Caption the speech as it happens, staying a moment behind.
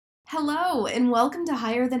Hello, and welcome to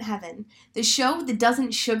Higher Than Heaven, the show that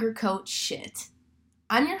doesn't sugarcoat shit.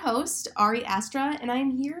 I'm your host, Ari Astra, and I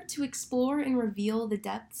am here to explore and reveal the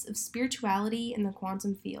depths of spirituality in the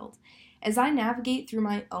quantum field as I navigate through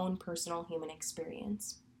my own personal human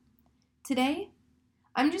experience. Today,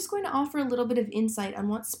 I'm just going to offer a little bit of insight on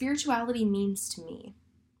what spirituality means to me,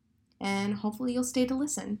 and hopefully you'll stay to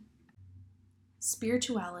listen.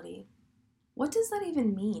 Spirituality. What does that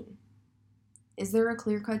even mean? Is there a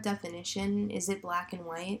clear-cut definition? Is it black and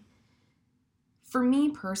white? For me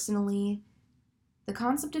personally, the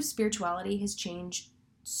concept of spirituality has changed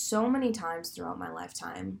so many times throughout my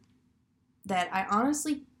lifetime that I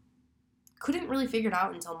honestly couldn't really figure it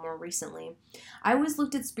out until more recently. I always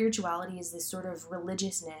looked at spirituality as this sort of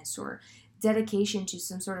religiousness or dedication to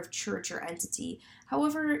some sort of church or entity.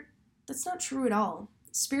 However, that's not true at all.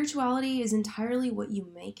 Spirituality is entirely what you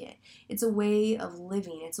make it. It's a way of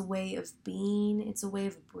living, it's a way of being, it's a way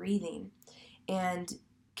of breathing, and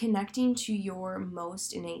connecting to your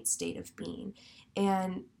most innate state of being.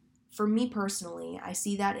 And for me personally, I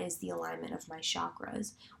see that as the alignment of my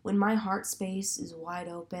chakras. When my heart space is wide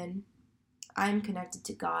open, I'm connected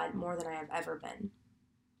to God more than I have ever been.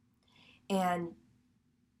 And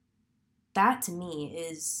that to me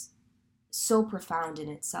is so profound in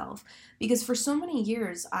itself, because for so many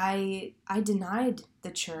years I denied the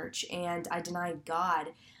church and I denied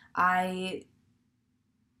God. I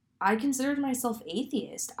considered myself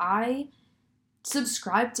atheist. I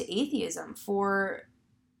subscribed to atheism for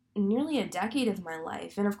nearly a decade of my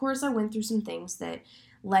life, and of course I went through some things that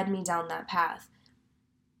led me down that path,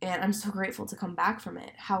 and I'm so grateful to come back from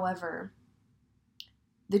it. However,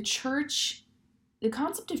 the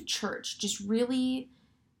concept of church just really,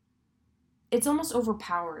 it's almost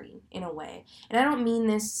overpowering in a way. And I don't mean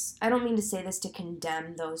to say this to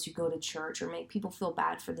condemn those who go to church or make people feel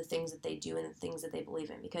bad for the things that they do and the things that they believe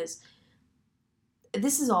in, because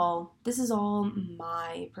this is all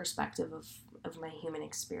my perspective of my human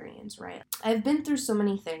experience, right? I've been through so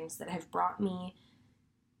many things that have brought me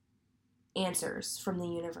answers from the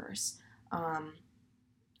universe.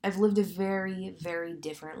 I've lived a very, very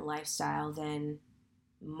different lifestyle than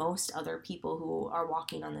most other people who are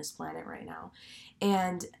walking on this planet right now.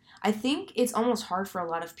 And I think it's almost hard for a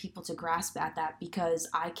lot of people to grasp at that, because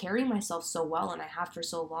I carry myself so well and I have for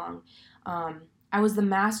so long. I was the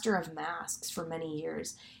master of masks for many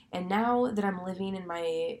years. And now that I'm living in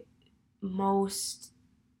my most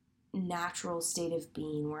natural state of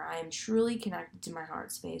being, where I am truly connected to my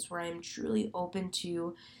heart space, where I am truly open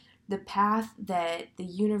to the path that the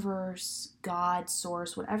universe, God,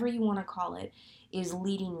 source, whatever you want to call it, is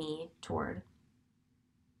leading me toward.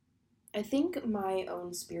 I think my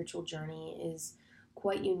own spiritual journey is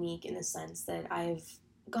quite unique in the sense that I've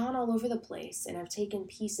gone all over the place and I've taken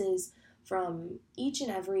pieces from each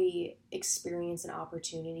and every experience and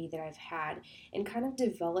opportunity that I've had and kind of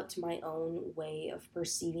developed my own way of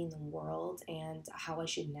perceiving the world and how I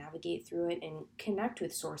should navigate through it and connect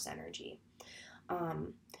with source energy.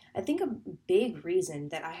 I think a big reason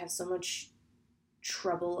that I have so much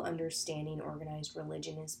trouble understanding organized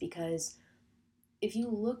religion is because if you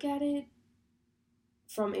look at it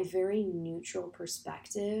from a very neutral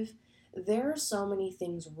perspective, there are so many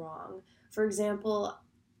things wrong. For example,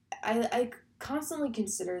 I constantly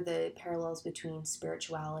consider the parallels between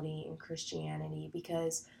spirituality and Christianity,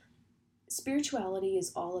 because spirituality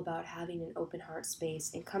is all about having an open heart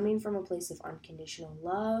space and coming from a place of unconditional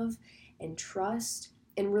love and trust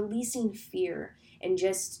and releasing fear and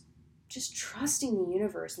just trusting the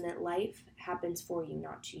universe and that life happens for you,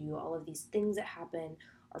 not to you. All of these things that happen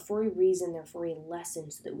are for a reason, they're for a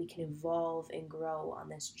lesson, so that we can evolve and grow on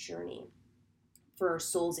this journey for our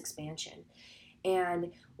soul's expansion.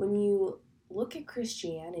 And when you look at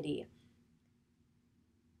Christianity,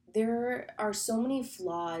 there are so many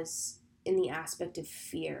flaws in the aspect of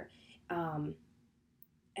fear.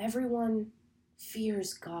 Everyone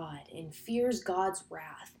fears God and fears God's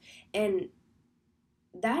wrath. And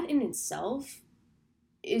that in itself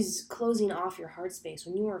is closing off your heart space.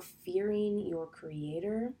 When you are fearing your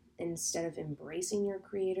creator instead of embracing your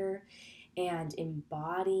creator and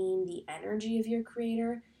embodying the energy of your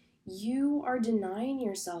creator, you are denying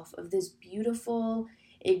yourself of this beautiful,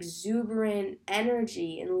 exuberant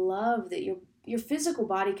energy and love that your physical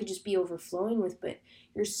body could just be overflowing with, but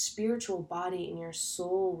your spiritual body and your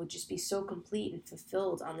soul would just be so complete and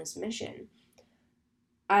fulfilled on this mission.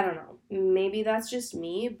 I don't know, maybe that's just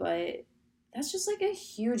me, but that's just like a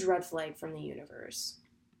huge red flag from the universe.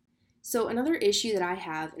 So another issue that I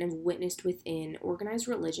have and have witnessed within organized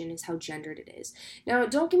religion is how gendered it is. Now,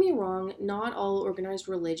 don't get me wrong, not all organized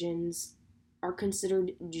religions are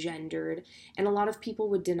considered gendered, and a lot of people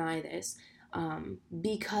would deny this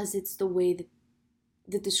because it's the way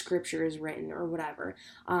that the scripture is written or whatever.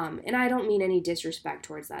 And I don't mean any disrespect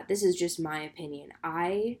towards that. This is just my opinion.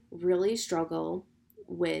 I really struggle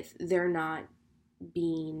with there not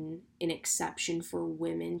being an exception for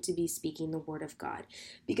women to be speaking the word of God.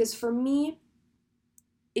 Because for me,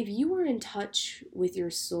 if you are in touch with your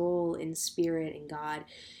soul and spirit and God,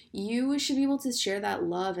 you should be able to share that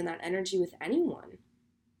love and that energy with anyone.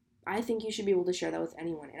 I think you should be able to share that with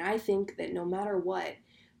anyone. And I think that no matter what,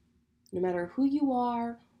 no matter who you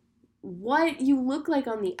are, what you look like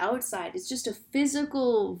on the outside, it's just a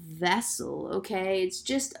physical vessel, okay? It's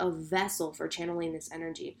just a vessel for channeling this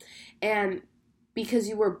energy. And because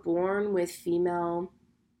you were born with female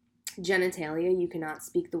genitalia, you cannot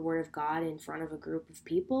speak the word of God in front of a group of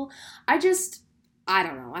people. I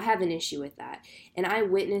don't know. I have an issue with that. And I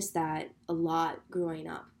witnessed that a lot growing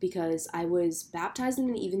up because I was baptized in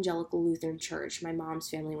an evangelical Lutheran church. My mom's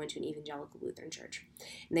family went to an evangelical Lutheran church.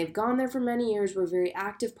 And they've gone there for many years. We're very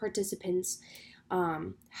active participants.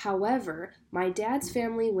 However, my dad's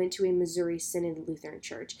family went to a Missouri Synod Lutheran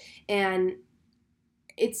church. And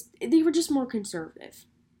they were just more conservative.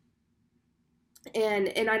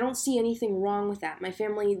 And I don't see anything wrong with that. My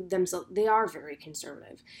family themselves, they are very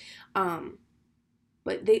conservative.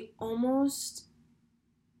 But they almost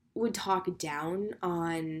would talk down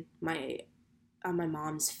on my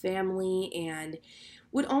mom's family and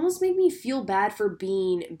would almost make me feel bad for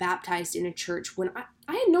being baptized in a church when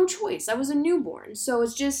I had no choice. I was a newborn. So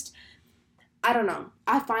it's just, I don't know.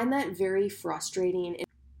 I find that very frustrating.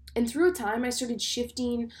 And through a time, I started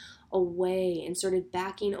shifting away and started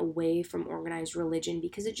backing away from organized religion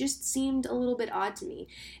because it just seemed a little bit odd to me.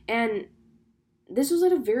 And this was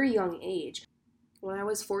at a very young age. When I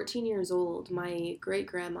was 14 years old, my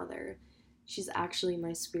great-grandmother, she's actually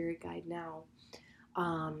my spirit guide now.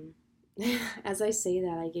 As I say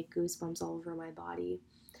that, I get goosebumps all over my body.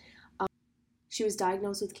 She was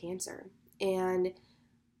diagnosed with cancer. And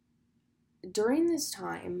during this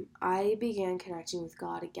time, I began connecting with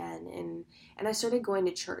God again. And I started going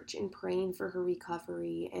to church and praying for her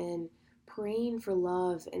recovery and praying for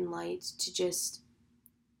love and light to just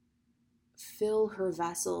fill her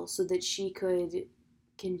vessel so that she could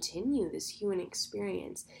continue this human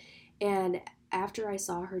experience. And after I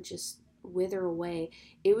saw her just wither away,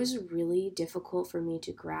 it was really difficult for me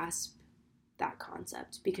to grasp that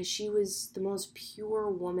concept because she was the most pure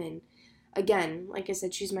woman. Again, like I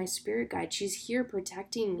said, she's my spirit guide. She's here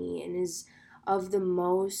protecting me and is of the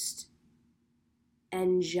most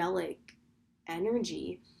angelic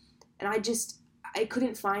energy. And I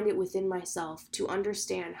couldn't find it within myself to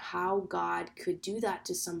understand how God could do that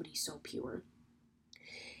to somebody so pure.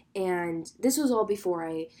 And this was all before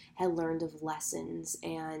I had learned of lessons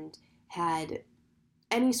and had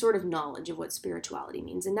any sort of knowledge of what spirituality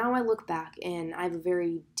means. And now I look back and I have a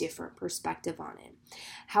very different perspective on it.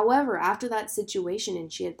 However, after that situation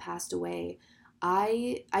and she had passed away,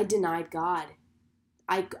 I denied God.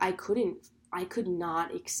 I could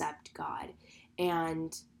not accept God.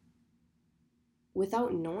 And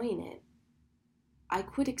without knowing it, I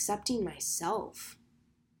quit accepting myself.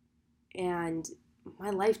 And my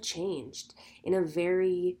life changed in a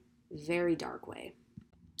very, very dark way.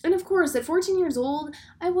 And of course, at 14 years old,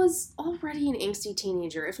 I was already an angsty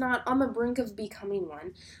teenager, if not on the brink of becoming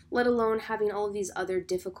one, let alone having all of these other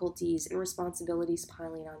difficulties and responsibilities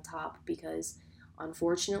piling on top because,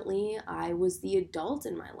 unfortunately, I was the adult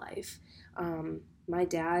in my life. My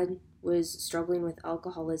dad was struggling with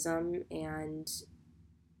alcoholism and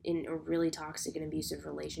in a really toxic and abusive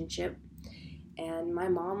relationship. And my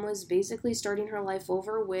mom was basically starting her life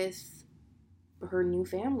over with her new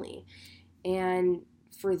family. And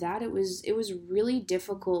for that, it was really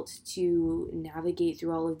difficult to navigate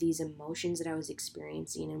through all of these emotions that I was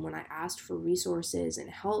experiencing. And when I asked for resources and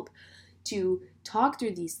help to talk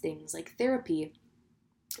through these things like therapy,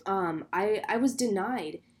 I was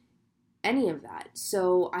denied any of that.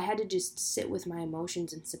 So I had to just sit with my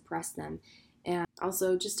emotions and suppress them. And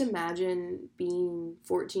also just imagine being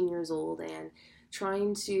 14 years old and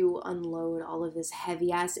trying to unload all of this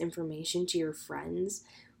heavy-ass information to your friends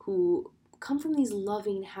who come from these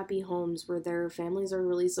loving, happy homes where their families are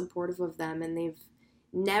really supportive of them and they've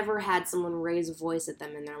never had someone raise a voice at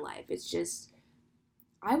them in their life. It's just,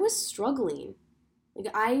 I was struggling.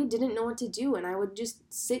 Like, I didn't know what to do, and I would just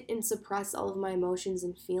sit and suppress all of my emotions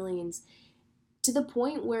and feelings to the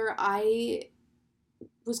point where I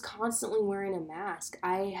was constantly wearing a mask.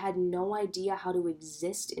 I had no idea how to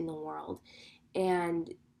exist in the world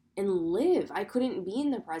and live. I couldn't be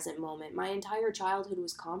in the present moment. My entire childhood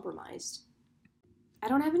was compromised. I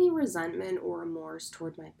don't have any resentment or remorse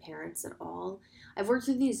toward my parents at all. I've worked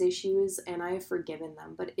through these issues and I have forgiven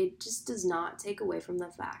them, but it just does not take away from the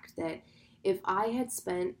fact that if I had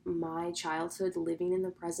spent my childhood living in the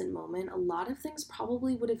present moment, a lot of things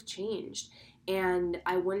probably would have changed and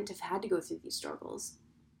I wouldn't have had to go through these struggles.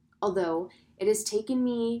 Although it has taken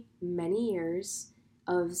me many years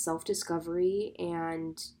of self discovery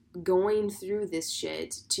and going through this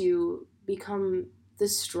shit to become the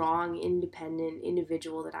strong, independent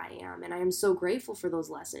individual that I am. And I am so grateful for those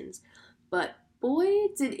lessons. But boy,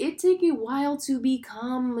 did it take a while to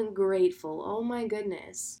become grateful. Oh my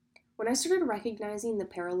goodness. When I started recognizing the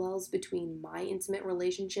parallels between my intimate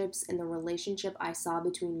relationships and the relationship I saw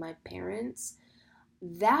between my parents,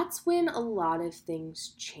 that's when a lot of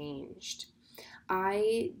things changed.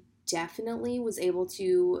 I definitely was able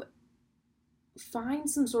to find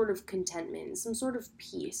some sort of contentment, some sort of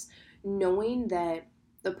peace, knowing that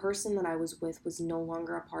the person that I was with was no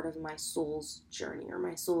longer a part of my soul's journey or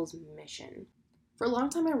my soul's mission. For a long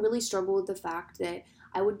time, I really struggled with the fact that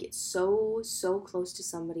I would get so close to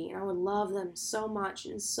somebody and I would love them so much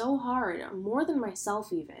and so hard, more than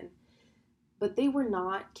myself even, but they were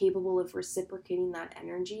not capable of reciprocating that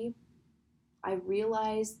energy. I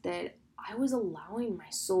realized that I was allowing my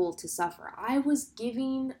soul to suffer. I was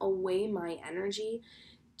giving away my energy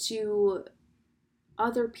to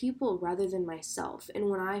other people rather than myself. And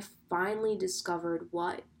when I finally discovered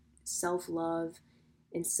what self love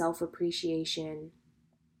and self appreciation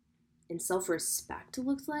and self respect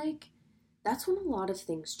looked like, that's when a lot of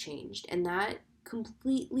things changed. And that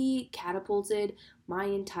completely catapulted my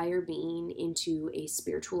entire being into a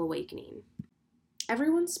spiritual awakening.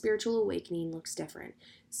 Everyone's spiritual awakening looks different.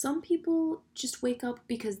 Some people just wake up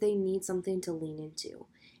because they need something to lean into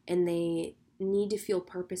and they need to feel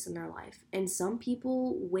purpose in their life. And some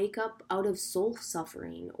people wake up out of soul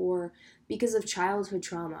suffering or because of childhood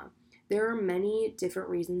trauma. There are many different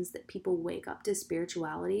reasons that people wake up to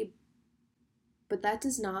spirituality, but that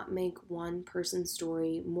does not make one person's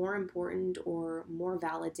story more important or more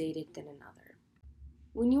validated than another.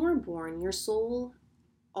 When you are born, your soul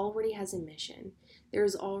already has a mission.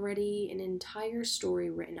 There's already an entire story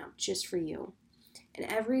written up just for you. And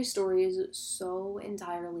every story is so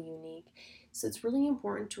entirely unique. So it's really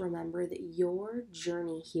important to remember that your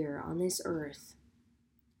journey here on this earth,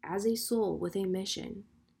 as a soul with a mission,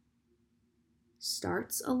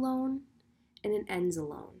 starts alone and it ends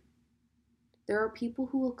alone. There are people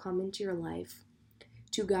who will come into your life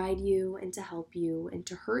to guide you and to help you and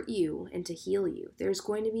to hurt you and to heal you. There's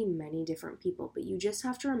going to be many different people, but you just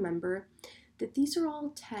have to remember that these are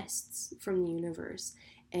all tests from the universe.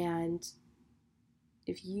 And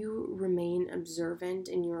if you remain observant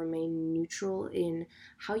and you remain neutral in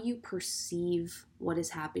how you perceive what is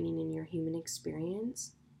happening in your human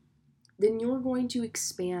experience, then you're going to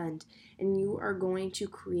expand and you are going to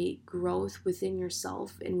create growth within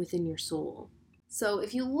yourself and within your soul. So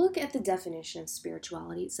if you look at the definition of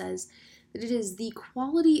spirituality, it says that it is the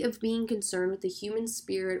quality of being concerned with the human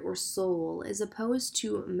spirit or soul as opposed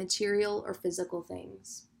to material or physical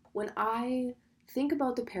things. When I think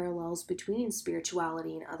about the parallels between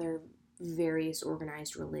spirituality and other various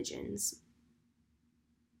organized religions,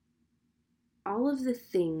 all of the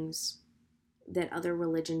things that other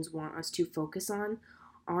religions want us to focus on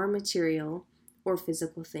are material or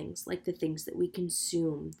physical things, like the things that we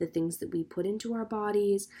consume, the things that we put into our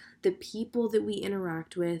bodies, the people that we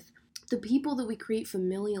interact with, the people that we create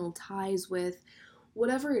familial ties with,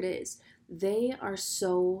 whatever it is, they are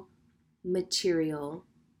so material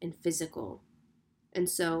and physical. And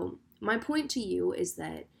so my point to you is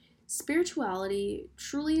that spirituality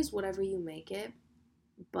truly is whatever you make it,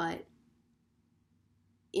 but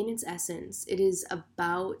in its essence, it is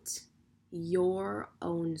about your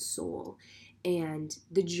own soul and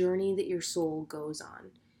the journey that your soul goes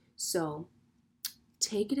on. So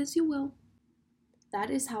take it as you will. That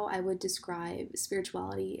is how I would describe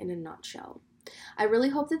spirituality in a nutshell. I really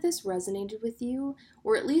hope that this resonated with you,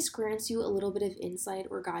 or at least grants you a little bit of insight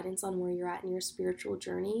or guidance on where you're at in your spiritual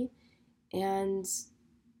journey. And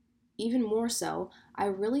even more so, I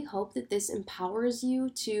really hope that this empowers you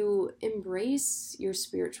to embrace your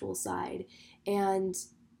spiritual side and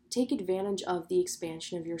take advantage of the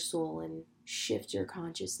expansion of your soul and shift your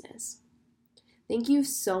consciousness. Thank you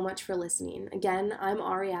so much for listening. Again, I'm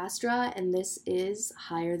Ari Astra, and this is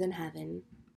Higher Than Heaven.